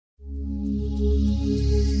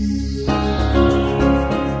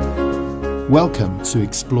Welcome to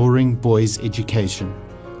Exploring Boys Education,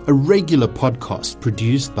 a regular podcast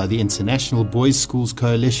produced by the International Boys Schools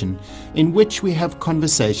Coalition, in which we have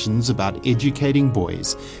conversations about educating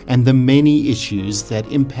boys and the many issues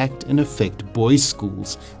that impact and affect boys'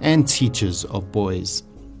 schools and teachers of boys.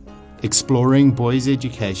 Exploring Boys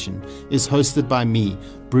Education is hosted by me,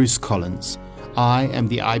 Bruce Collins. I am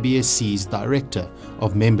the IBSC's Director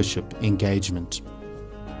of Membership Engagement.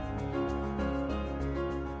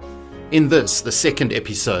 In this, the second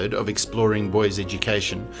episode of Exploring Boys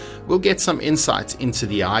Education, we'll get some insights into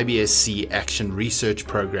the IBSC Action Research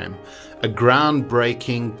Program, a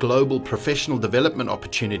groundbreaking global professional development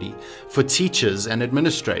opportunity for teachers and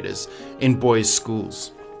administrators in boys'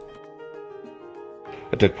 schools.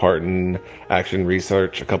 I took part in Action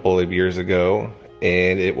Research a couple of years ago,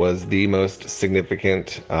 and it was the most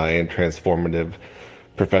significant and transformative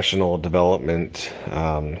professional development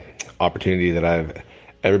opportunity that I've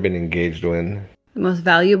ever been engaged in. The most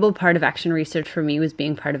valuable part of Action Research for me was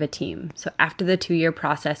being part of a team. So after the 2-year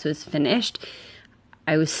process was finished,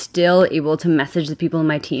 I was still able to message the people in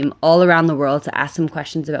my team all around the world to ask them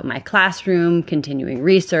questions about my classroom, continuing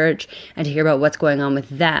research, and to hear about what's going on with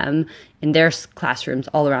them in their classrooms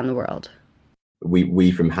all around the world.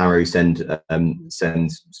 We from Harrow send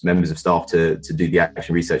members of staff to do the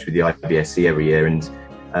Action Research with the IBSC every year,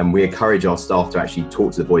 and we encourage our staff to actually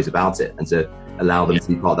talk to the boys about it and to allow them to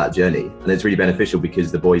be part of that journey. And it's really beneficial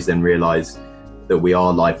because the boys then realise that we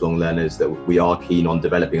are lifelong learners, that we are keen on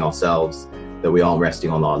developing ourselves, that we aren't resting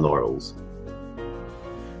on our laurels.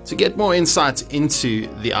 To get more insights into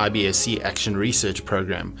the IBSC Action Research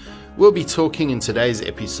Program, we'll be talking in today's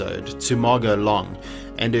episode to Margot Long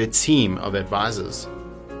and her team of advisors.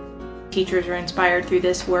 Teachers are inspired through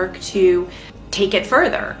this work to take it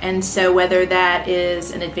further. And so whether that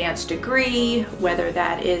is an advanced degree, whether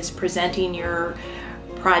that is presenting your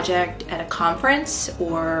project at a conference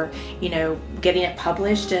or, getting it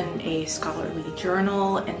published in a scholarly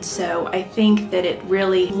journal. And so I think that it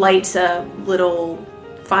really lights a little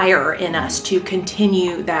fire in us to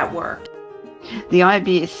continue that work. The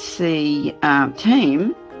IBSC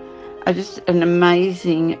team are just an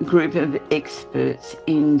amazing group of experts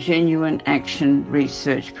in genuine action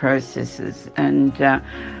research processes, and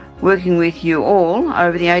working with you all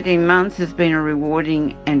over the 18 months has been a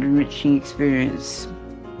rewarding and enriching experience.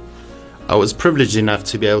 I was privileged enough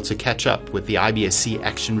to be able to catch up with the IBSC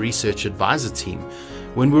Action Research Advisor team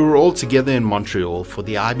when we were all together in Montreal for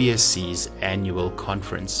the IBSC's annual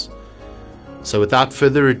conference. So without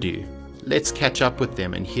further ado, let's catch up with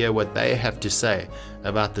them and hear what they have to say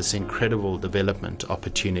about this incredible development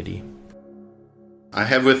opportunity. I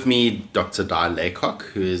have with me Dr. Di Laycock,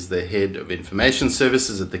 who is the Head of Information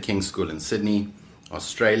Services at the King's School in Sydney,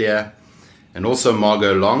 Australia, and also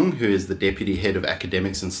Margot Long, who is the Deputy Head of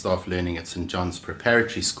Academics and Staff Learning at St. John's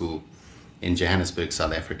Preparatory School in Johannesburg,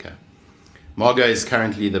 South Africa. Margot is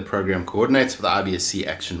currently the Program Coordinator for the IBSC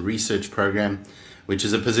Action Research Program, which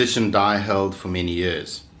is a position Di held for many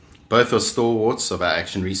years. Both are stalwarts of our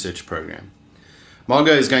Action Research Program.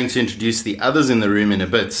 Margot is going to introduce the others in the room in a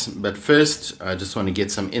bit, but first I just want to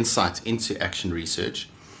get some insight into Action Research,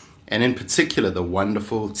 and in particular the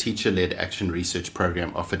wonderful teacher-led Action Research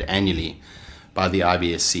Program offered annually by the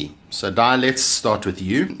IBSC. So Di, let's start with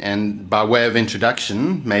you, and by way of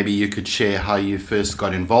introduction, maybe you could share how you first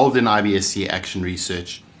got involved in IBSC Action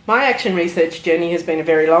Research. My Action Research journey has been a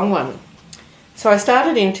very long one. So I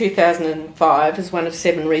started in 2005 as one of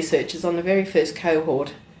 7 researchers on the very first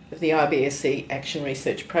cohort of the IBSC Action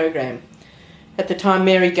Research Program. At the time,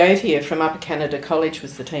 Mary Gautier from Upper Canada College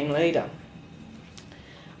was the team leader.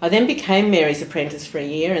 I then became Mary's apprentice for a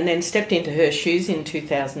year and then stepped into her shoes in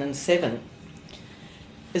 2007.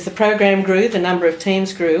 As the program grew, the number of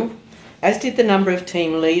teams grew, as did the number of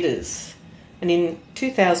team leaders. And in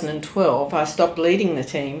 2012, I stopped leading the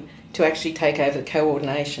team to actually take over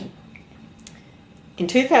coordination. In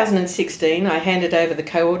 2016, I handed over the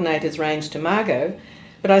coordinator's reins to Margot,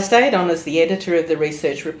 but I stayed on as the editor of the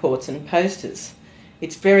research reports and posters.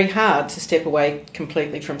 It's very hard to step away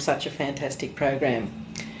completely from such a fantastic program.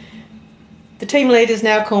 The team leaders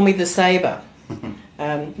now call me the Sabre.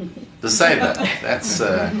 The Sabre, that's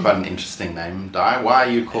quite an interesting name. Di, why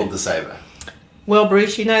are you called the Sabre? Well,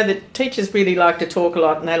 Bruce, you know that teachers really like to talk a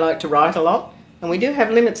lot and they like to write a lot. And we do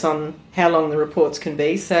have limits on how long the reports can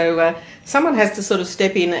be, so someone has to sort of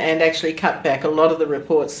step in and actually cut back a lot of the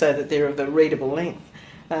reports so that they're of a readable length.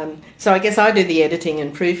 So I guess I do the editing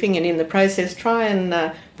and proofing, and in the process try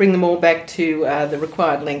and bring them all back to the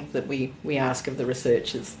required length that we ask of the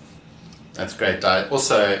researchers. That's great, Di.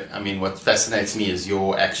 Also, what fascinates me is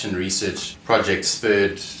your action research project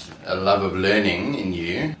spurred a love of learning in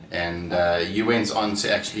you, and you went on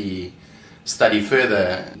to actually study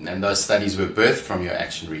further, and those studies were birthed from your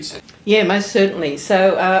action research. Yeah, most certainly.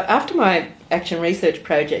 So after my action research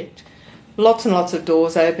project, lots and lots of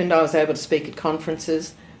doors opened. I was able to speak at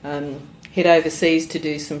conferences, head overseas to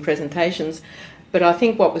do some presentations, but I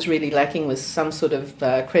think what was really lacking was some sort of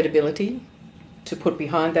credibility to put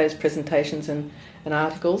behind those presentations and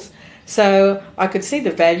articles. So I could see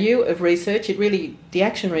the value of research. The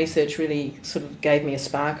action research really sort of gave me a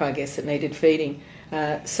spark, I guess, that needed feeding.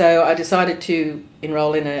 So I decided to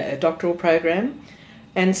enrol in a doctoral program.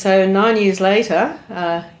 And so 9 years later,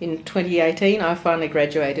 in 2018, I finally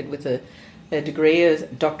graduated with a degree as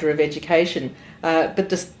Doctor of Education. But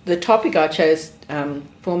the topic I chose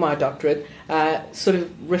for my doctorate sort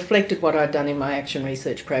of reflected what I'd done in my action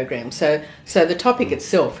research program. So the topic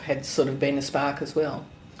itself had sort of been a spark as well.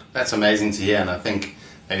 That's amazing to hear, and I think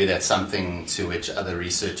maybe that's something to which other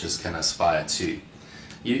researchers can aspire to.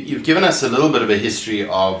 You've given us a little bit of a history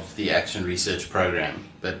of the action research program,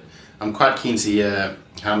 but I'm quite keen to hear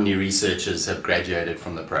how many researchers have graduated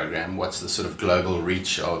from the program. What's the sort of global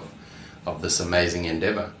reach of this amazing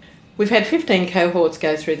endeavour? We've had 15 cohorts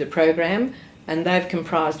go through the program, and they've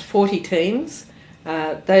comprised 40 teams.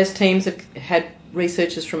 Those teams have had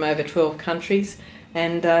researchers from over 12 countries,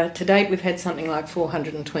 and to date we've had something like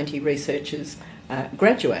 420 researchers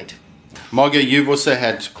graduate. Margot, you've also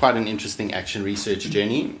had quite an interesting action research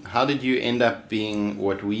journey. How did you end up being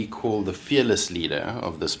what we call the fearless leader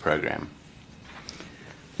of this program?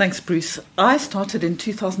 Thanks, Bruce. I started in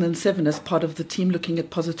 2007 as part of the team looking at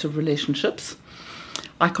positive relationships.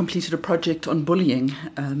 I completed a project on bullying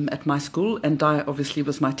at my school, and Di obviously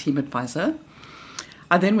was my team advisor.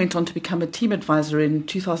 I then went on to become a team advisor in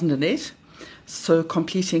 2008, so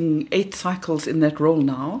completing 8 cycles in that role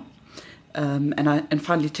now. And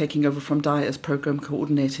finally taking over from Di as program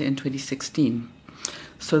coordinator in 2016.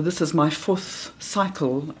 So this is my 4th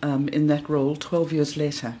cycle in that role, 12 years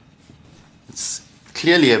later. It's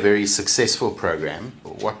clearly a very successful program.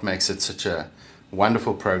 What makes it such a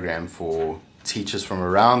wonderful program for teachers from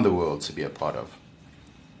around the world to be a part of?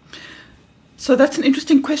 So that's an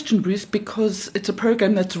interesting question, Bruce, because it's a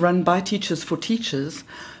program that's run by teachers for teachers,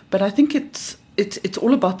 but I think it's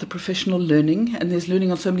all about the professional learning, and there's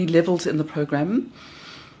learning on so many levels in the program.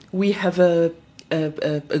 We have a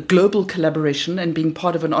global collaboration, and being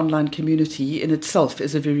part of an online community in itself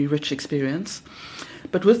is a very rich experience.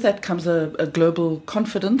 But with that comes a global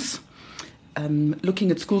confidence,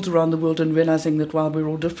 looking at schools around the world and realizing that while we're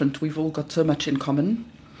all different, we've all got so much in common.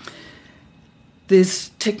 There's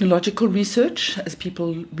technological research as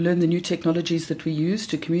people learn the new technologies that we use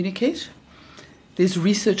to communicate. There's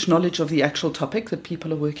research knowledge of the actual topic that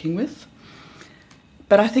people are working with.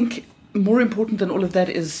 But I think more important than all of that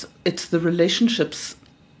is it's the relationships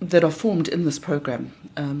that are formed in this program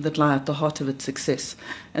that lie at the heart of its success.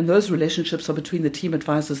 And those relationships are between the team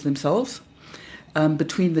advisors themselves,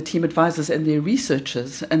 between the team advisors and their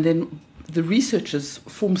researchers, and then the researchers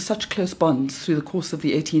form such close bonds through the course of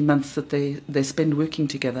the 18 months that they spend working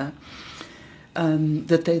together.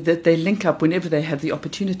 That they link up whenever they have the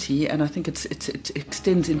opportunity, and I think it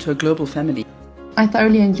extends into a global family. I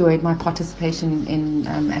thoroughly enjoyed my participation in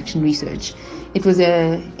action research. It was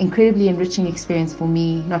an incredibly enriching experience for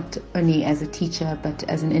me, not only as a teacher but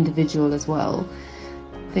as an individual as well.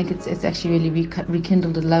 I think it's actually really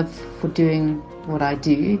rekindled a love for doing what I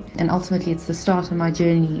do, and ultimately it's the start of my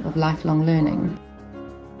journey of lifelong learning.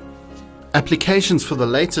 Applications for the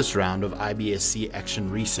latest round of IBSC Action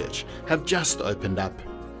Research have just opened up.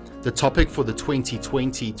 The topic for the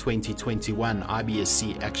 2020-2021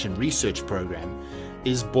 IBSC Action Research Program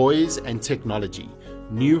is Boys and Technology,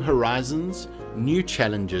 New Horizons, New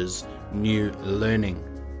Challenges, New Learning.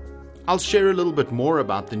 I'll share a little bit more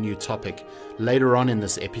about the new topic later on in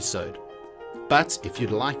this episode. But if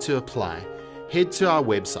you'd like to apply, head to our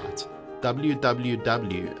website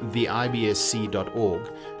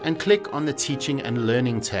www.theibsc.org and click on the Teaching and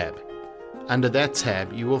Learning tab. Under that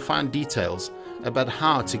tab, you will find details about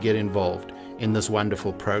how to get involved in this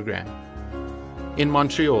wonderful program. In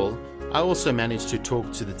Montreal, I also managed to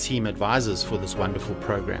talk to the team advisors for this wonderful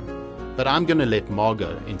program, but I'm going to let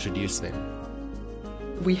Margot introduce them.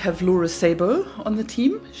 We have Laura Sabo on the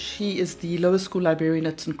team. She is the lower school librarian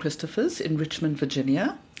at St. Christopher's in Richmond,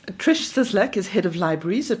 Virginia. Trish Sislak is head of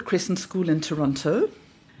libraries at Crescent School in Toronto.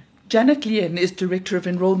 Janet Lien is Director of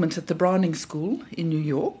Enrollment at the Browning School in New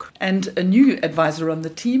York. And a new advisor on the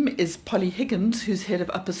team is Polly Higgins, who's head of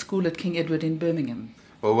Upper School at King Edward in Birmingham.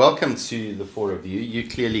 Well, welcome to the 4 of you. You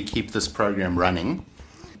clearly keep this program running.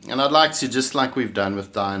 And I'd like to, just like we've done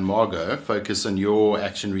with Di and Margot, focus on your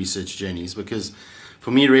action research journeys, because For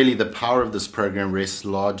me, really, the power of this program rests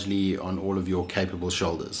largely on all of your capable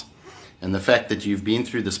shoulders. And the fact that you've been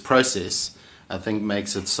through this process, I think,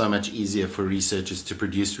 makes it so much easier for researchers to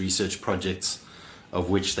produce research projects of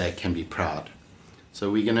which they can be proud. So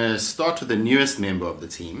we're going to start with the newest member of the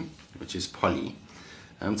team, which is Polly.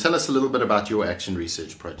 Tell us a little bit about your action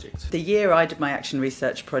research project. The year I did my action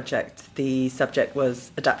research project, the subject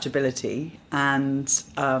was adaptability, and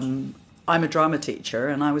I'm a drama teacher,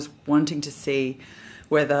 and I was wanting to see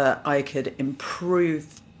whether I could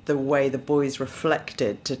improve the way the boys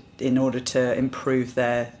reflected in order to improve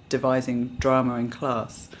their devising drama in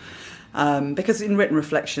class. Because in written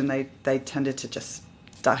reflection, they tended to just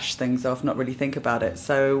dash things off, not really think about it.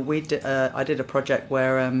 So I did a project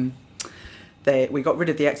where we got rid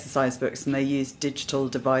of the exercise books and they used digital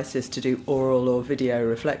devices to do oral or video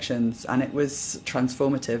reflections, and it was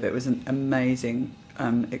transformative. It was an amazing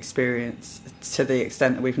experience, to the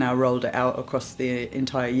extent that we've now rolled it out across the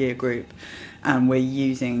entire year group, and we're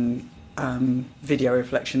using video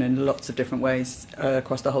reflection in lots of different ways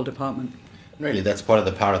across the whole department. Really, that's part of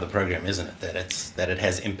the power of the program, isn't it? That it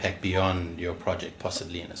has impact beyond your project,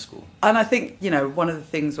 possibly in a school. And I think, one of the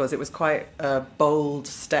things was it was quite a bold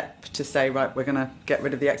step to say, right, we're going to get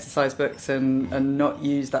rid of the exercise books and not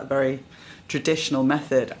use that very traditional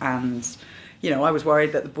method. And, I was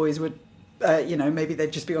worried that the boys would, maybe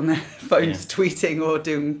they'd just be on their phones tweeting or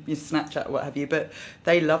doing Snapchat or what have you. But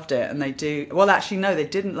they loved it, and they do. Well, actually, no, they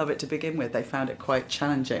didn't love it to begin with. They found it quite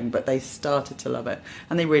challenging, but they started to love it,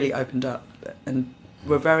 and they really opened up and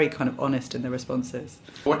were very kind of honest in their responses.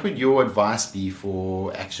 What would your advice be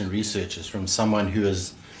for action researchers from someone who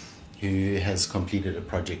has completed a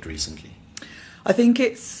project recently? I think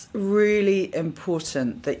it's really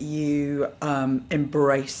important that you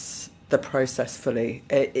embrace the process fully.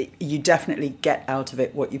 You definitely get out of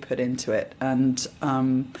it what you put into it. And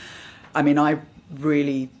I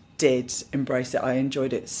really did embrace it. I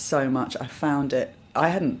enjoyed it so much. I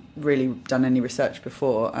hadn't really done any research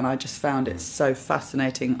before, and I just found it so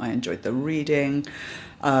fascinating. I enjoyed the reading.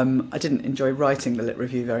 I didn't enjoy writing the lit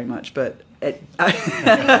review very much, but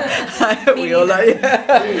we all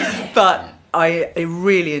know. But I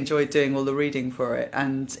really enjoyed doing all the reading for it,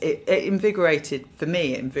 and it invigorated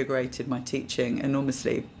my teaching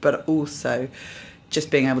enormously, but also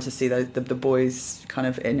just being able to see the boys kind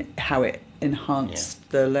of in how it enhanced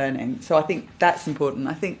the learning. So I think that's important.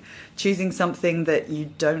 I think choosing something that you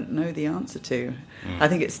don't know the answer to. I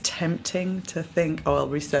think it's tempting to think, I'll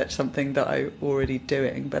research something that I'm already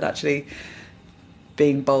doing, but actually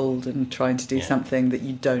being bold and trying to do something that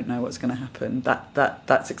you don't know what's going to happen,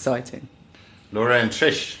 that's exciting. Laura and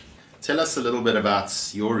Trish, tell us a little bit about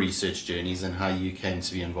your research journeys and how you came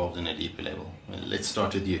to be involved in a deeper level. Well, let's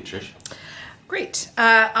start with you, Trish. Great.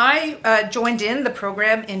 I joined in the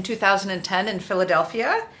program in 2010 in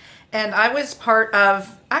Philadelphia, and I was part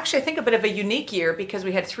of, actually I think a bit of a unique year, because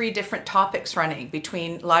we had 3 different topics running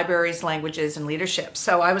between libraries, languages, and leadership.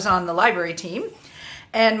 So I was on the library team,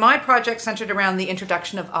 and my project centered around the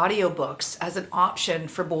introduction of audiobooks as an option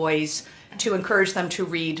for boys to encourage them to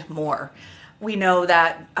read more. We know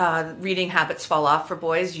that reading habits fall off for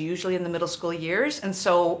boys, usually in the middle school years. And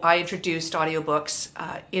so I introduced audiobooks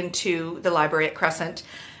into the library at Crescent,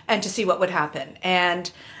 and to see what would happen.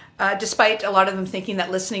 And despite a lot of them thinking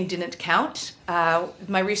that listening didn't count,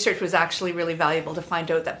 my research was actually really valuable to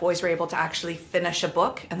find out that boys were able to actually finish a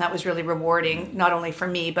book. And that was really rewarding, not only for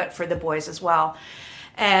me, but for the boys as well.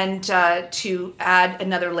 And to add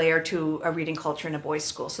another layer to a reading culture in a boys'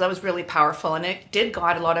 school. So that was really powerful, and it did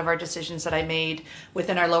guide a lot of our decisions that I made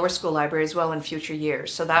within our lower school library as well in future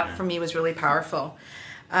years. So that for me was really powerful.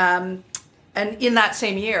 And in that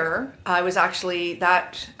same year, I was actually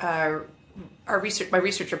my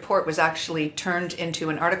research report was actually turned into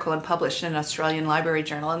an article and published in an Australian library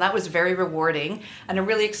journal, and that was very rewarding and a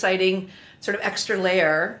really exciting sort of extra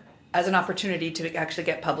layer as an opportunity to actually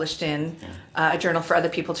get published in a journal for other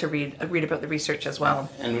people to read about the research as well.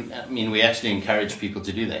 And I mean, we actually encourage people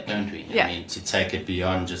to do that, don't we? Yeah. I mean, to take it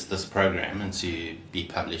beyond just this program and to be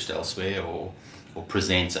published elsewhere or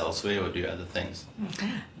present elsewhere or do other things.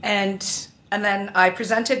 And then I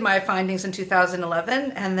presented my findings in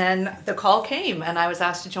 2011, and then the call came, and I was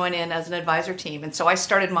asked to join in as an advisor team. And so I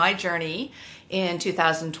started my journey in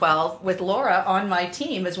 2012 with Laura on my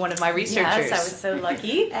team as one of my researchers. Yes, I was so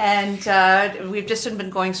lucky. And we've just been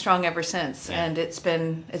going strong ever since, and it's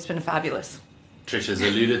been fabulous. Trish has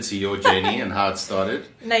alluded to your journey and how it started.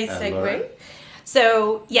 Nice segue. Laura.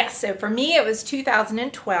 So yes, so for me it was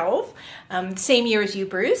 2012, same year as you,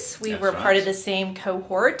 Bruce. We were part of the same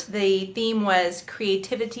cohort. The theme was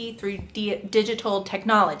creativity through digital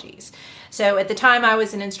technologies. So at the time I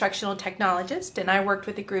was an instructional technologist, and I worked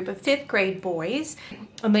with a group of 5th grade boys,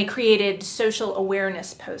 and they created social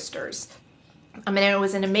awareness posters. I mean, it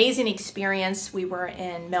was an amazing experience. We were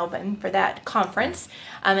in Melbourne for that conference,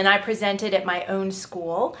 and I presented at my own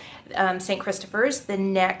school, St. Christopher's, the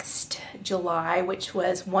next July, which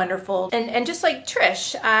was wonderful. And just like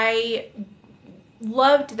Trish, I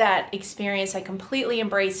loved that experience. I completely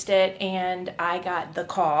embraced it, and I got the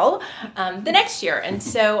call the next year. And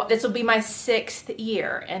so this will be my 6th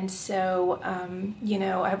year. And so,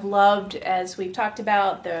 I've loved, as we've talked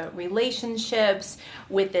about, the relationships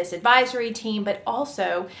with this advisory team, but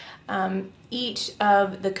also each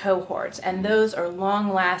of the cohorts. And those are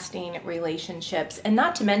long-lasting relationships. And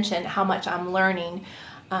not to mention how much I'm learning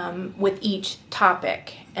with each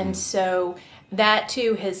topic. And so that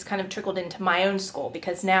too has kind of trickled into my own school,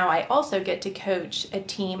 because now I also get to coach a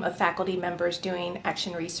team of faculty members doing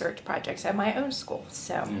action research projects at my own school.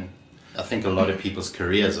 So I think a lot of people's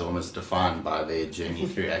careers are almost defined by their journey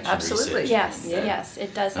through action research. Yes, yes,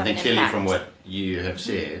 it does have I think an clearly impact. from what you have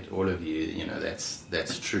shared, all of you,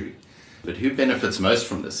 that's true. But who benefits most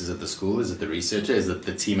from this? Is it the school? Is it the researcher? Is it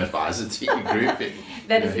the team advisor group?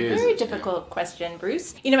 That is a very difficult question,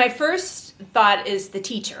 Bruce. My first thought is the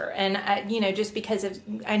teacher. And, just because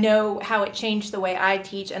I know how it changed the way I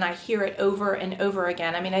teach, and I hear it over and over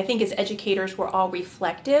again. I mean, I think as educators, we're all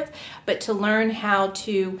reflective, but to learn how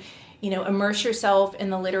to immerse yourself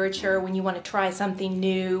in the literature when you want to try something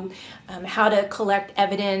new, how to collect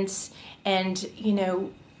evidence, and,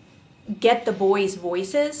 get the boys'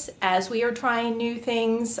 voices as we are trying new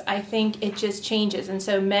things. I think it just changes. And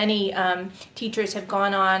so many teachers have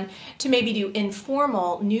gone on to maybe do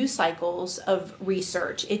informal news cycles of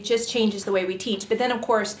research. It just changes the way we teach. But then, of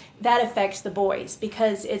course, that affects the boys,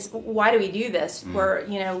 because it's, why do we do this? We're,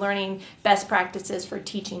 learning best practices for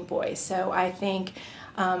teaching boys. So I think,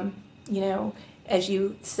 as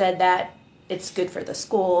you said, that it's good for the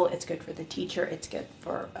school, it's good for the teacher, it's good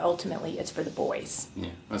for, ultimately, it's for the boys. Yeah,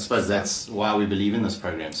 I suppose that's why we believe in this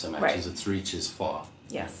program so much, is its reach is far.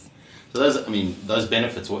 Yes. So those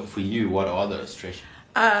benefits, for you, what are those, Trish?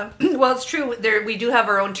 Well, it's true. We do have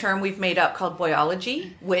our own term we've made up called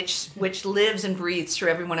boyology, which lives and breathes through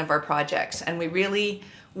every one of our projects. And we really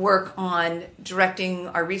work on directing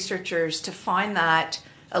our researchers to find that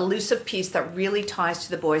elusive piece that really ties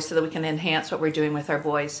to the boys, so that we can enhance what we're doing with our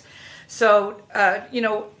boys. So,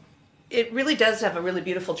 it really does have a really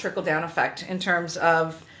beautiful trickle-down effect in terms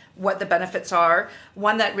of what the benefits are.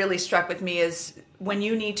 One that really struck with me is when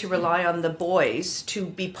you need to rely on the boys to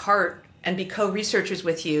be part and be co-researchers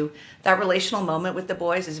with you, that relational moment with the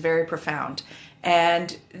boys is very profound.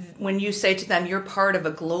 And when you say to them, you're part of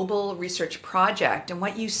a global research project and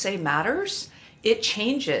what you say matters, it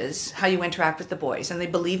changes how you interact with the boys, and they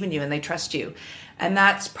believe in you and they trust you. And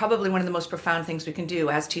that's probably one of the most profound things we can do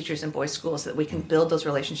as teachers in boys' schools, that we can build those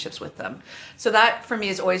relationships with them. So that, for me,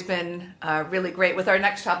 has always been really great. With our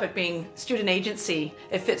next topic being student agency,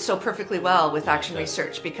 it fits so perfectly well with action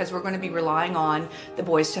research, because we're going to be relying on the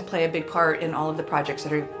boys to play a big part in all of the projects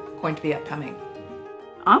that are going to be upcoming.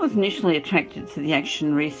 I was initially attracted to the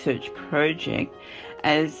Action Research Project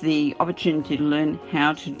as the opportunity to learn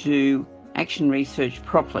how to do action research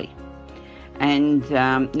properly. And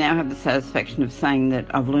now have the satisfaction of saying that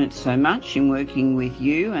I've learnt so much in working with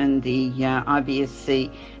you and the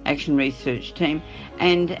IBSC Action Research team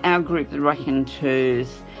and our group, the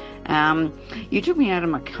Raconteurs. You took me out of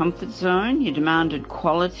my comfort zone, you demanded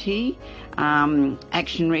quality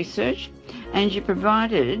action research, and you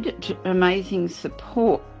provided amazing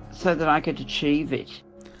support so that I could achieve it.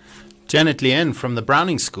 Janet Leanne from the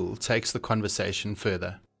Browning School takes the conversation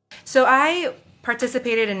further. So I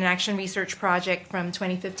participated in an action research project from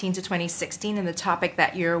 2015 to 2016, and the topic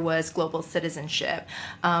that year was global citizenship.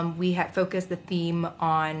 We had focused the theme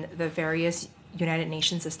on the various United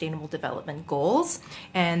Nations Sustainable Development Goals,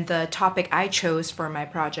 and the topic I chose for my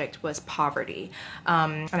project was poverty.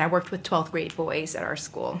 And I worked with 12th grade boys at our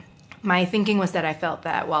school. My thinking was that I felt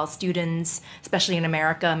that while students, especially in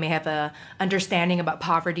America, may have a understanding about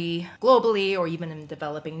poverty globally or even in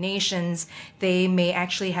developing nations, they may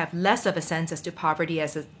actually have less of a sense as to poverty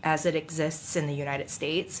as it exists in the United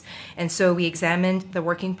States. And so we examined the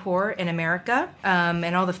working poor in America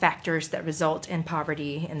and all the factors that result in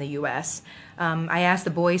poverty in the U.S. I asked the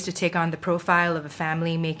boys to take on the profile of a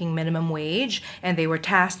family making minimum wage, and they were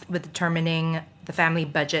tasked with determining the family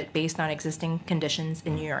budget based on existing conditions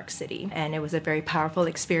in New York City. And it was a very powerful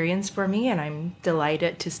experience for me, and I'm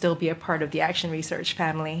delighted to still be a part of the Action Research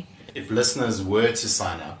family. If listeners were to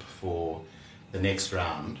sign up for the next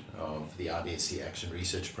round of the IBSC Action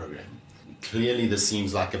Research Program, clearly this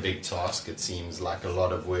seems like a big task. It seems like a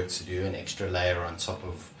lot of work to do, an extra layer on top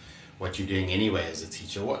of what you're doing anyway as a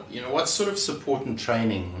teacher. What sort of support and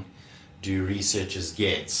training do researchers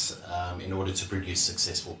get in order to produce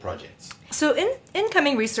successful projects? So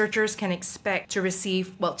incoming researchers can expect to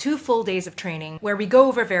receive, 2 full days of training where we go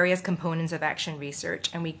over various components of action research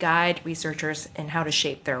and we guide researchers in how to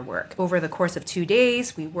shape their work. Over the course of 2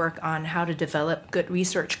 days, we work on how to develop good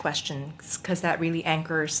research questions because that really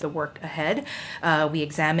anchors the work ahead. We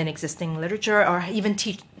examine existing literature or even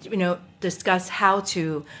discuss how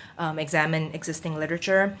to examine existing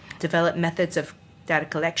literature, develop methods of data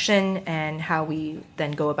collection, and how we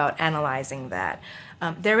then go about analyzing that.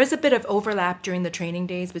 There is a bit of overlap during the training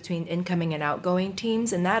days between incoming and outgoing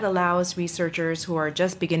teams, and that allows researchers who are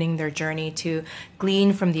just beginning their journey to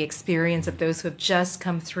glean from the experience of those who have just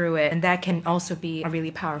come through it, and that can also be a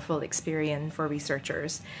really powerful experience for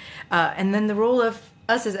researchers. And then the role of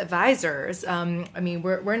us as advisors,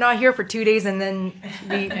 we're not here for 2 days and then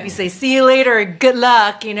we say, see you later, good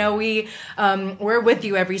luck. We're with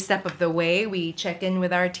you every step of the way. We check in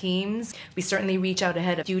with our teams. We certainly reach out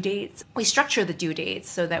ahead of due dates. We structure the due dates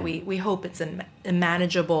so that we hope it's a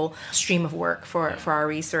manageable stream of work for our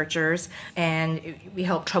researchers. And we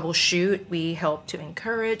help troubleshoot. We help to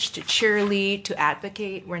encourage, to cheerlead, to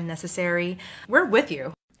advocate where necessary. We're with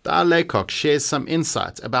you. Dale Laycock shares some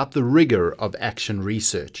insights about the rigor of action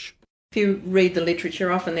research. If you read the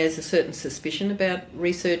literature, often there's a certain suspicion about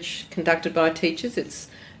research conducted by teachers. It's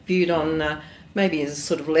viewed on maybe as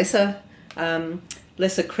sort of lesser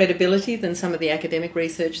credibility than some of the academic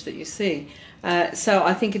research that you see. So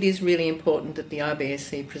I think it is really important that the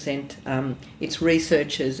IBSC present its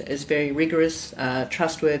research as very rigorous,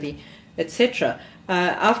 trustworthy, etc.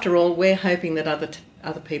 After all, we're hoping that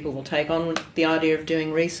other people will take on the idea of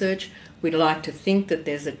doing research. We'd like to think that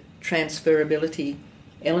there's a transferability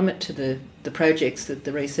element to the projects that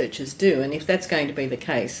the researchers do, and if that's going to be the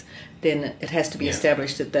case, then it has to be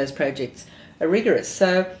established that those projects are rigorous.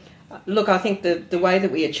 So, look, I think the way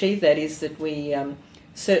that we achieve that is that we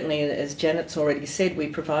certainly, as Janet's already said, we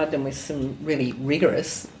provide them with some really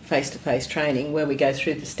rigorous face-to-face training where we go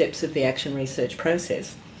through the steps of the action research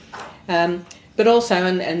process. But also,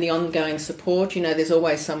 and the ongoing support, there's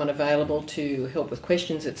always someone available to help with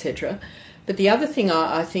questions, etc. But the other thing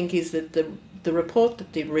I think is that the report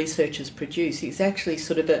that the researchers produce is actually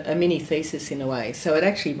sort of a mini thesis in a way. So it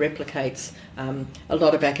actually replicates a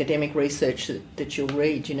lot of academic research that you'll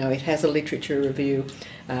read. It has a literature review.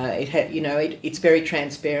 It's very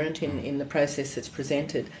transparent in the process that's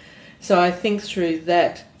presented. So I think through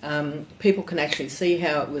that, people can actually see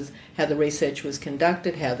how the research was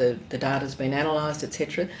conducted, how the data's been analysed,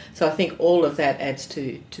 etc. So I think all of that adds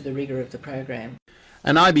to the rigour of the program.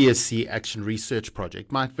 An IBSC Action Research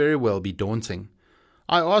project might very well be daunting.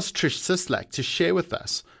 I asked Trish Sislak to share with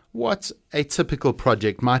us what a typical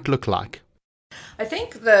project might look like. I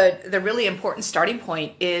think the really important starting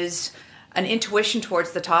point is an intuition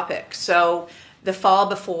towards the topic. So the fall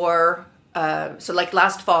before, like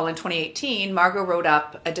last fall in 2018, Margot wrote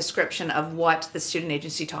up a description of what the student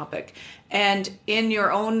agency topic. And in your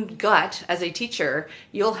own gut as a teacher,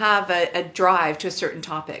 you'll have a drive to a certain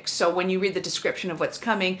topic. So when you read the description of what's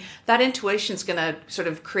coming, that intuition is going to sort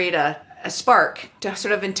of create a spark to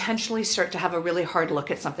sort of intentionally start to have a really hard look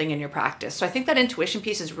at something in your practice. So I think that intuition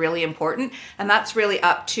piece is really important, and that's really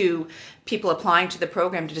up to people applying to the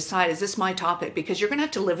program to decide, is this my topic? Because you're going to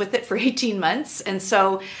have to live with it for 18 months. And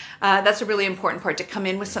so that's a really important part, to come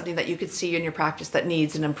in with something that you could see in your practice that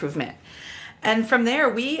needs an improvement. And from there,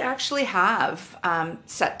 we actually have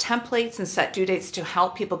set templates and set due dates to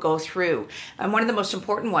help people go through. And one of the most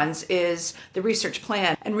important ones is the research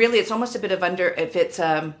plan. And really, it's almost a bit of if it's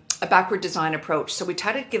a backward design approach. So we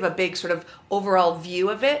try to give a big sort of overall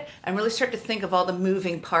view of it and really start to think of all the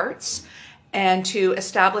moving parts and to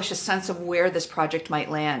establish a sense of where this project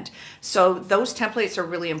might land. So those templates are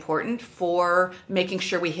really important for making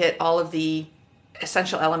sure we hit all of the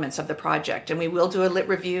essential elements of the project. And we will do a lit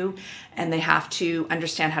review, and they have to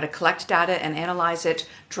understand how to collect data and analyze it,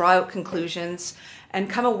 draw out conclusions,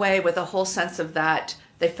 and come away with a whole sense of that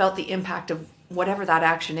they felt the impact of whatever that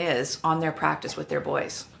action is on their practice with their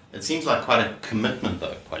boys. It seems like quite a commitment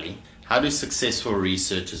though, Polly. How do successful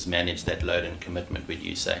researchers manage that load and commitment, would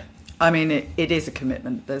you say? I mean, it is a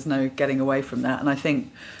commitment. There's no getting away from that. And I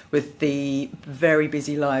think with the very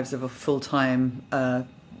busy lives of a full-time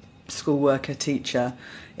school worker, teacher,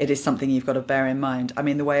 it is something you've got to bear in mind. I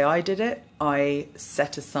mean, the way I did it, I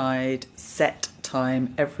set aside set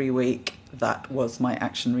time every week. That was my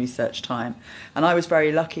action research time. And I was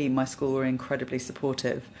very lucky. My school were incredibly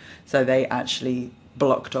supportive. So they actually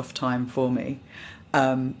blocked off time for me.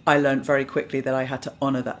 I learned very quickly that I had to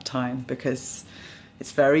honour that time, because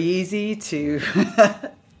it's very easy to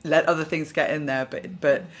let other things get in there.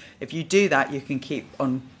 But if you do that, you can keep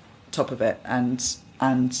on top of it, and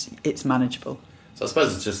it's manageable. So I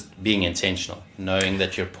suppose it's just being intentional, knowing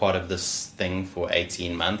that you're part of this thing for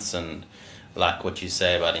 18 months, and like what you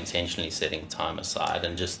say about intentionally setting time aside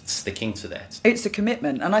and just sticking to that. It's a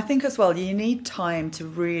commitment. And I think as well, you need time to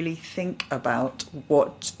really think about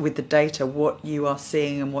what, with the data, what you are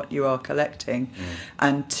seeing and what you are collecting,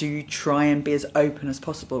 and to try and be as open as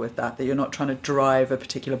possible with that you're not trying to drive a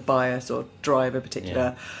particular bias or drive a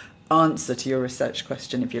particular answer to your research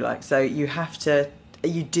question, if you like. So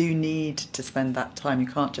you do need to spend that time. You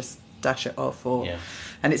can't just dash it off,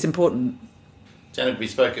 and it's important. Janet, we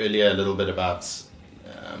spoke earlier a little bit about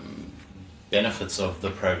benefits of the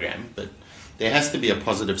program, but there has to be a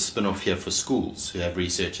positive spin-off here for schools who have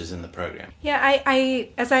researchers in the program. Yeah, I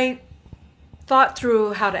as I thought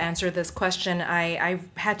through how to answer this question, I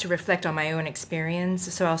had to reflect on my own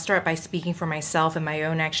experience. So I'll start by speaking for myself and my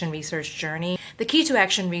own action research journey. The key to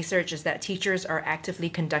action research is that teachers are actively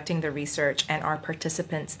conducting the research and are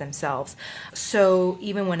participants themselves. So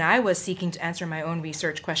even when I was seeking to answer my own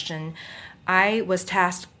research question, I was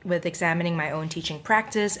tasked with examining my own teaching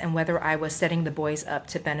practice and whether I was setting the boys up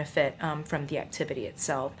to benefit from the activity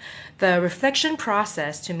itself. The reflection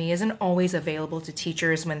process to me isn't always available to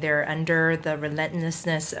teachers when they're under the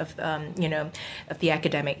relentlessness of of the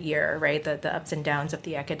academic year, right? The ups and downs of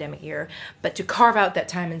the academic year. But to carve out that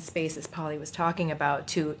time and space, as Polly was talking about,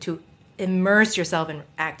 to immerse yourself in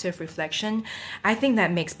active reflection, I think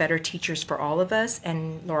that makes better teachers for all of us.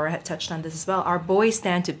 And Laura had touched on this as well. Our boys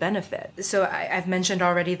stand to benefit. So I've mentioned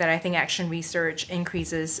already that I think action research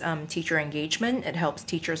increases teacher engagement. It helps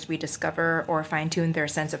teachers rediscover or fine-tune their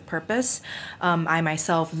sense of purpose. I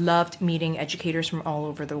myself loved meeting educators from all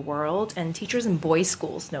over the world, and teachers in boys'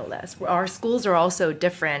 schools, no less. Our schools are also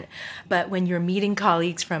different, but when you're meeting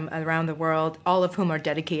colleagues from around the world, all of whom are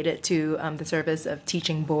dedicated to the service of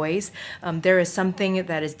teaching boys, there is something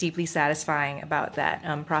that is deeply satisfying about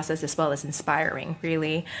that process, as well as inspiring,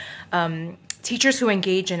 really. Teachers who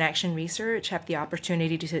engage in action research have the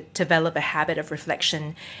opportunity to develop a habit of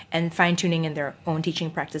reflection and fine-tuning in their own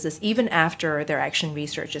teaching practices, even after their action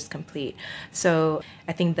research is complete. So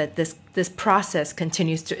I think that this process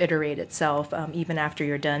continues to iterate itself even after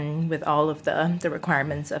you're done with all of the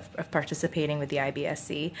requirements of participating with the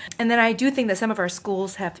IBSC. And then I do think that some of our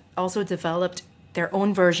schools have also developed their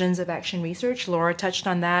own versions of action research. Laura touched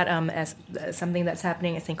on that as something that's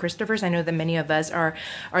happening at St. Christopher's. I know that many of us are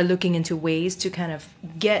looking into ways to kind of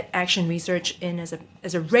get action research in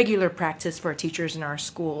as a regular practice for teachers in our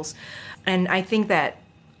schools. And I think that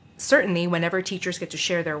certainly whenever teachers get to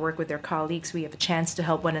share their work with their colleagues, we have a chance to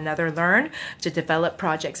help one another learn, to develop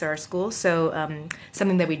projects at our schools. So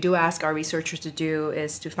something that we do ask our researchers to do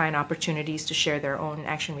is to find opportunities to share their own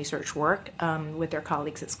action research work with their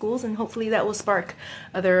colleagues at schools, and hopefully that will spark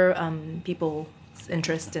other people's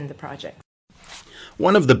interest in the project.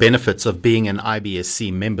 One of the benefits of being an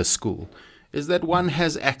IBSC member school is that one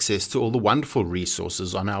has access to all the wonderful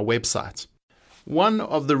resources on our website. One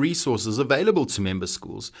of the resources available to member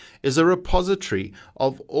schools is a repository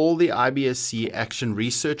of all the IBSC action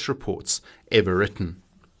research reports ever written.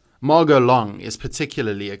 Margot Long is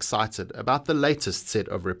particularly excited about the latest set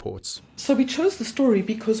of reports. So we chose the story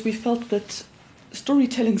because we felt that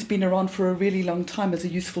storytelling's been around for a really long time as a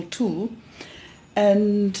useful tool,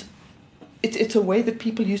 and it's a way that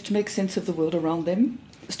people use to make sense of the world around them.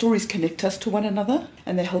 Stories connect us to one another,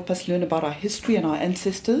 and they help us learn about our history and our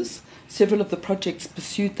ancestors. Several of the projects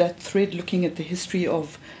pursued that thread, looking at the history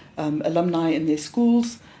of alumni in their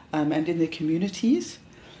schools and in their communities.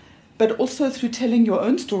 But also through telling your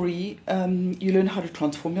own story, you learn how to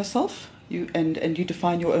transform yourself and you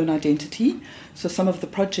define your own identity. So some of the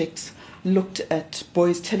projects looked at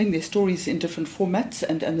boys telling their stories in different formats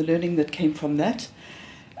and the learning that came from that.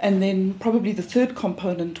 And then probably the third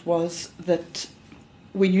component was that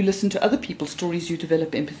when you listen to other people's stories, you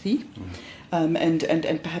develop empathy.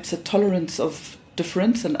 And perhaps a tolerance of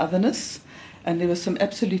difference and otherness. And there were some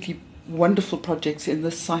absolutely wonderful projects in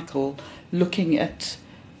this cycle looking at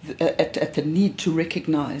the need to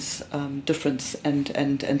recognize difference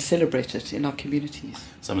and celebrate it in our communities.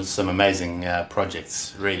 Some amazing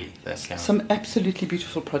projects, really. Some absolutely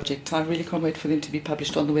beautiful projects. I really can't wait for them to be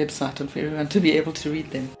published on the website and for everyone to be able to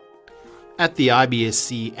read them. At the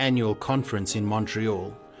IBSC annual conference in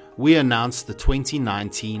Montreal, we announced the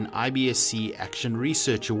 2019 IBSC Action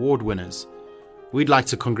Research Award winners. We'd like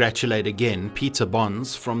to congratulate again Peter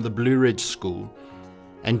Bonds from the Blue Ridge School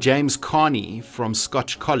and James Carney from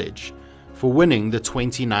Scotch College for winning the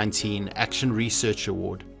 2019 Action Research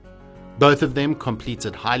Award. Both of them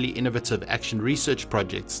completed highly innovative action research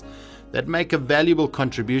projects that make a valuable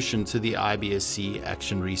contribution to the IBSC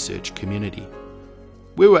Action Research community.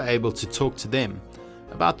 We were able to talk to them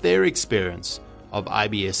about their experience of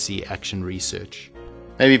IBSC Action Research.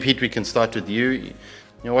 Maybe, Pete, we can start with you.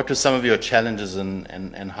 What were some of your challenges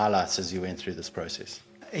and highlights as you went through this process?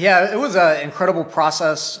 Yeah, it was an incredible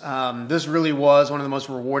process. This really was one of the most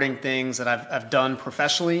rewarding things that I've done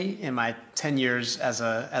professionally in my 10 years as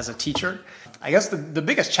a teacher. I guess the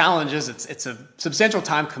biggest challenge is it's a substantial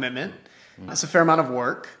time commitment. It's a fair amount of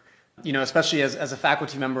work, especially as a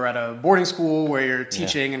faculty member at a boarding school where you're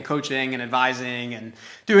teaching and coaching and advising and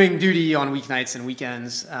doing duty on weeknights and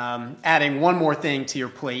weekends. Adding one more thing to your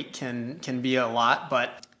plate can be a lot,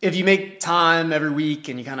 but if you make time every week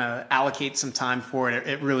and you kind of allocate some time for it,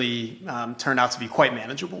 it really turned out to be quite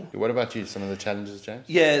manageable. What about you? Some of the challenges, James?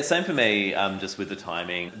 Yeah, same for me, just with the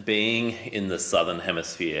timing. Being in the southern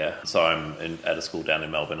hemisphere, so I'm at a school down in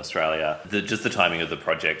Melbourne, Australia, just the timing of the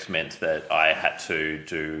project meant that I had to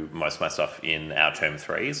do most of my stuff in our term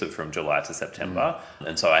 3, so from July to September.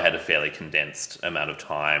 And so I had a fairly condensed amount of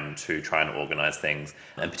time to try and organise things,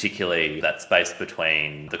 and particularly that space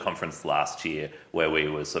between the conference last year where we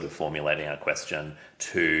were sort of formulating our question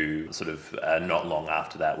to sort of not long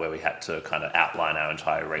after that where we had to kind of outline our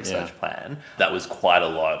entire research plan. That was quite a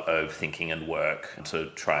lot of thinking and work to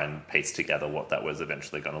try and piece together what that was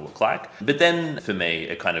eventually going to look like. But then for me,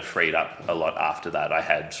 it kind of freed up a lot after that. I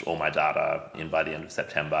had all my data in by the end of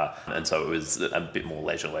September, and so it was a bit more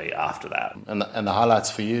leisurely after that. And the highlights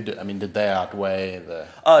for you, did they outweigh the...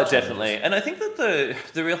 Oh, definitely. And I think that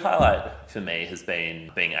the real highlight for me has been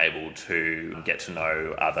being able to get to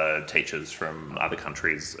know other teachers from other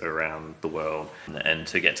countries around the world and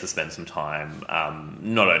to get to spend some time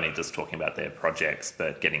not only just talking about their projects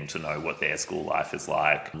but getting to know what their school life is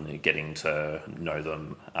like, getting to know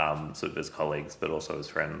them sort of as colleagues but also as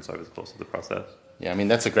friends over the course of the process. Yeah, I mean,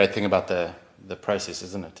 that's a great thing about the process,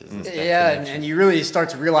 isn't it? And you really start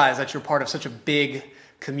to realize that you're part of such a big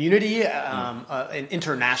community, an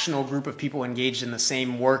international group of people engaged in the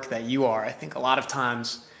same work that you are. I think a lot of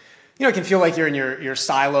times, it can feel like you're in your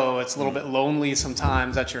silo. It's a little bit lonely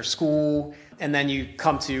sometimes at your school. And then you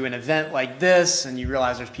come to an event like this and you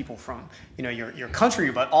realize there's people from, your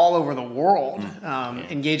country, but all over the world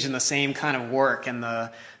engaged in the same kind of work. And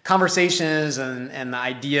the conversations and the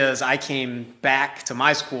ideas I came back to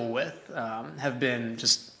my school with have been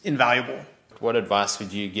just invaluable. What advice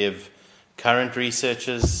would you give current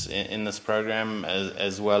researchers in this program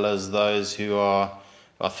as well as those who are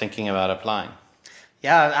thinking about applying?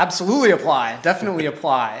 Yeah, absolutely apply. Definitely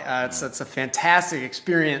apply. It's a fantastic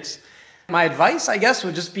experience. My advice, I guess,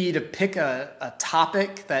 would just be to pick a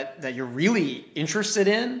topic that you're really interested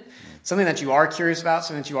in, something that you are curious about,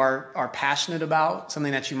 something that you are passionate about,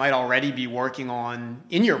 something that you might already be working on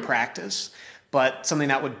in your practice, but something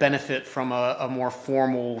that would benefit from a more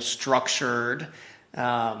formal, structured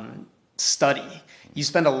study. You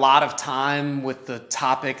spend a lot of time with the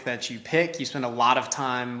topic that you pick. You spend a lot of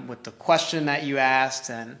time with the question that you asked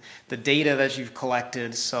and the data that you've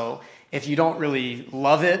collected. So if you don't really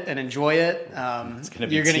love it and enjoy it,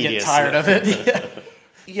 you're going to get tired of it.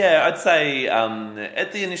 Yeah, I'd say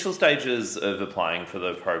at the initial stages of applying for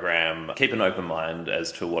the program, keep an open mind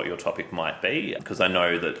as to what your topic might be, because I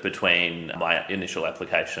know that between my initial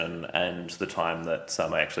application and the time that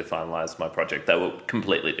I actually finalised my project, they were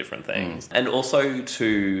completely different things. And also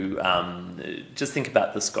to just think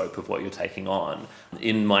about the scope of what you're taking on.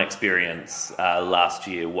 In my experience last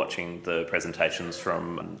year, watching the presentations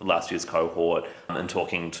from last year's cohort and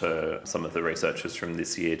talking to some of the researchers from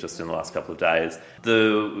this year just in the last couple of days,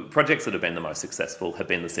 the projects that have been the most successful have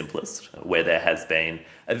been the simplest, where there has been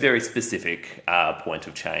a very specific point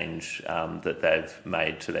of change that they've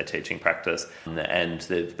made to their teaching practice, and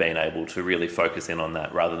they've been able to really focus in on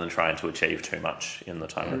that rather than trying to achieve too much in the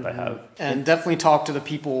time that they have. And definitely talk to the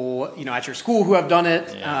people at your school who have done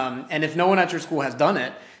it, and if no one at your school has done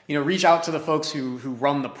it, reach out to the folks who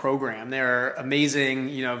run the program. They're amazing,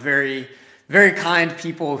 very, very kind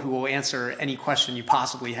people who will answer any question you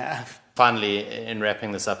possibly have. Finally, in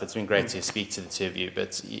wrapping this up, it's been great to speak to the two of you,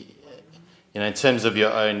 but in terms of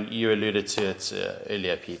your own, you alluded to it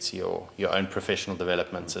earlier, Pete, your own professional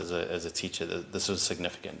development as a teacher, this was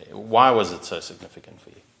significant. Why was it so significant for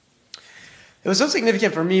you? It was so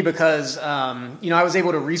significant for me because, I was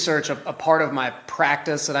able to research a part of my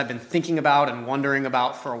practice that I've been thinking about and wondering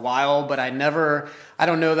about for a while, but I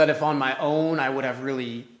don't know that if on my own I would have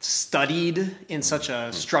really studied in such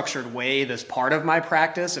a structured way this part of my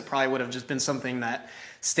practice. It probably would have just been something that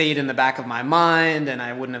stayed in the back of my mind, and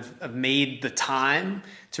I wouldn't have made the time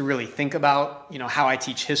to really think about, how I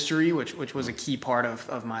teach history, which was a key part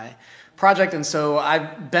of my project. And so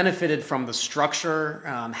I've benefited from the structure,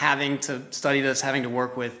 having to study this, having to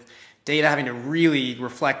work with data, having to really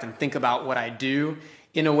reflect and think about what I do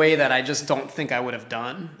in a way that I just don't think I would have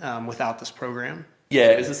done without this program.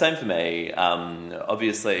 Yeah, it was the same for me.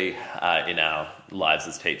 Obviously, in our lives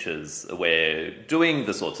as teachers, we're doing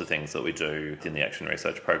the sorts of things that we do in the Action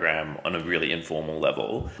Research Program on a really informal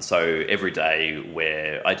level. So every day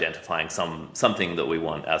we're identifying something that we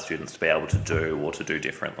want our students to be able to do or to do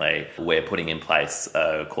differently. We're putting in place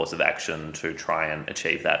a course of action to try and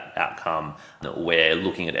achieve that outcome. We're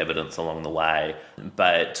looking at evidence along the way,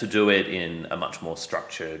 but to do it in a much more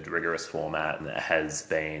structured, rigorous format has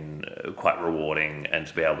been quite rewarding, and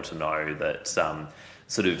to be able to know that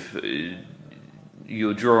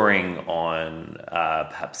you're drawing on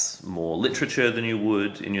perhaps more literature than you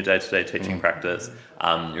would in your day-to-day teaching practice.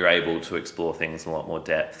 You're able to explore things in a lot more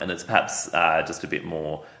depth, and it's perhaps just a bit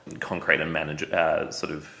more concrete and by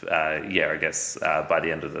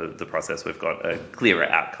the end of the process we've got a clearer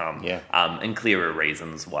outcome and clearer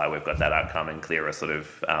reasons why we've got that outcome and clearer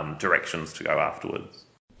directions to go afterwards.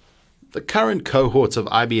 The current cohort of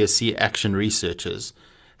IBSC action researchers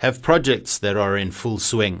have projects that are in full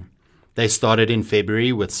swing. They started in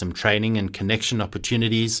February with some training and connection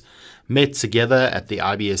opportunities, met together at the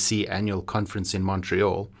IBSC annual conference in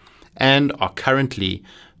Montreal, and are currently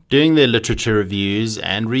doing their literature reviews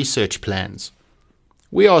and research plans.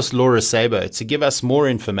 We asked Laura Sabo to give us more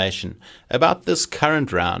information about this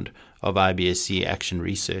current round of IBSC action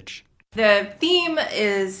research. The theme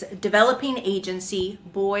is developing agency,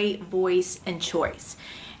 boy, voice, and choice.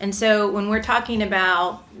 And so when we're talking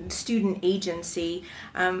about student agency,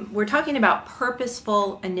 we're talking about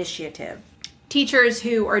purposeful initiative. Teachers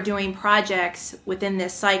who are doing projects within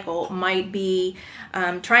this cycle might be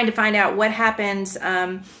trying to find out what happens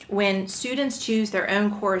when students choose their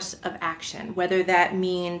own course of action, whether that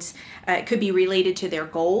means it could be related to their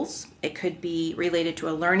goals, it could be related to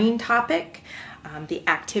a learning topic, the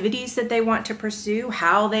activities that they want to pursue,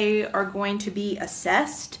 how they are going to be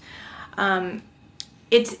assessed.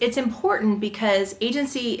 It's important because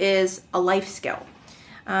agency is a life skill.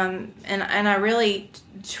 And I really,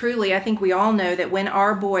 truly, I think we all know that when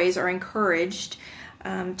our boys are encouraged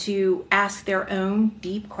to ask their own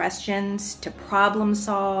deep questions, to problem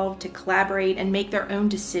solve, to collaborate and make their own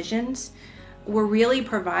decisions, we're really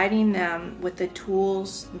providing them with the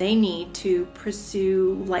tools they need to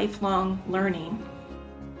pursue lifelong learning.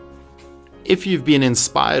 If you've been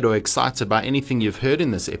inspired or excited by anything you've heard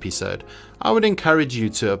in this episode, I would encourage you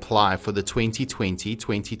to apply for the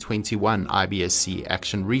 2020-2021 IBSC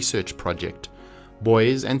Action Research Project.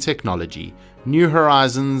 Boys and Technology, New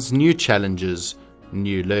Horizons, New Challenges,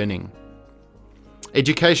 New Learning.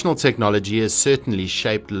 Educational technology has certainly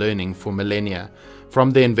shaped learning for millennia,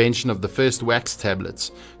 from the invention of the first wax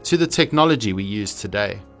tablets to the technology we use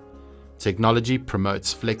today. Technology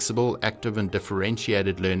promotes flexible, active and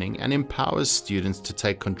differentiated learning and empowers students to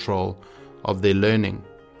take control of their learning.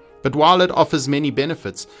 But while it offers many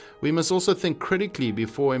benefits, we must also think critically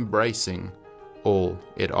before embracing all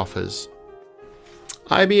it offers.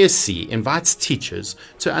 IBSC invites teachers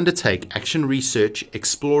to undertake action research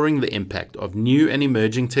exploring the impact of new and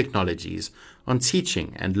emerging technologies on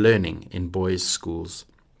teaching and learning in boys' schools.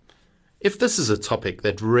 If this is a topic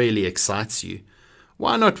that really excites you,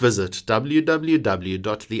 why not visit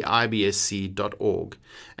www.theibsc.org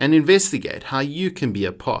and investigate how you can be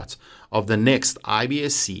a part of the next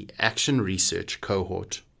IBSC Action Research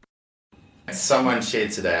cohort. Someone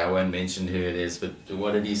shared today, I won't mention who it is, but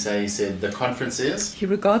what did he say? He said the conference is? He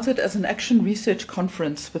regards it as an action research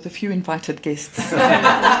conference with a few invited guests.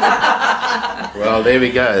 Well, there we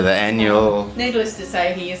go, the annual... Needless to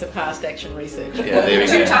say, he is a past action researcher. Yeah, there we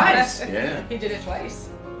go. 2 times. Yeah. He did it twice.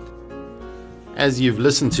 As you've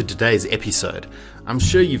listened to today's episode, I'm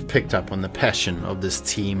sure you've picked up on the passion of this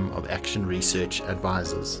team of action research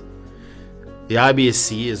advisors. The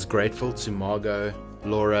IBSC is grateful to Margot,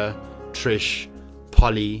 Laura, Trish,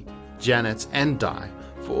 Polly, Janet and Di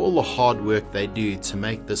for all the hard work they do to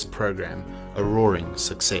make this program a roaring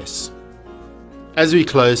success. As we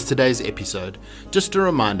close today's episode, just a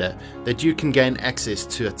reminder that you can gain access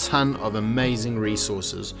to a ton of amazing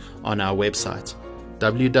resources on our website,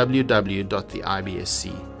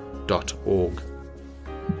 www.theibsc.org.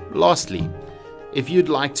 Lastly, If you'd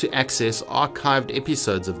like to access archived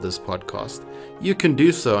episodes of this podcast, you can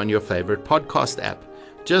do so on your favorite podcast app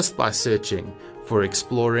just by searching for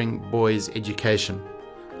Exploring Boys Education.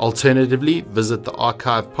 Alternatively, visit the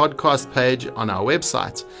archive podcast page on our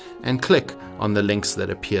website and click on the links that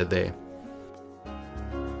appear there.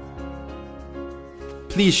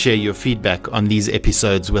 Please share your feedback on these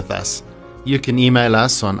episodes with us. You can email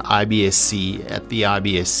us on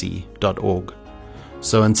ibsc@theibsc.org.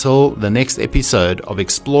 So until the next episode of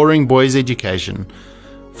Exploring Boys Education,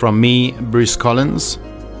 from me, Bruce Collins,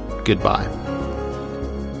 goodbye.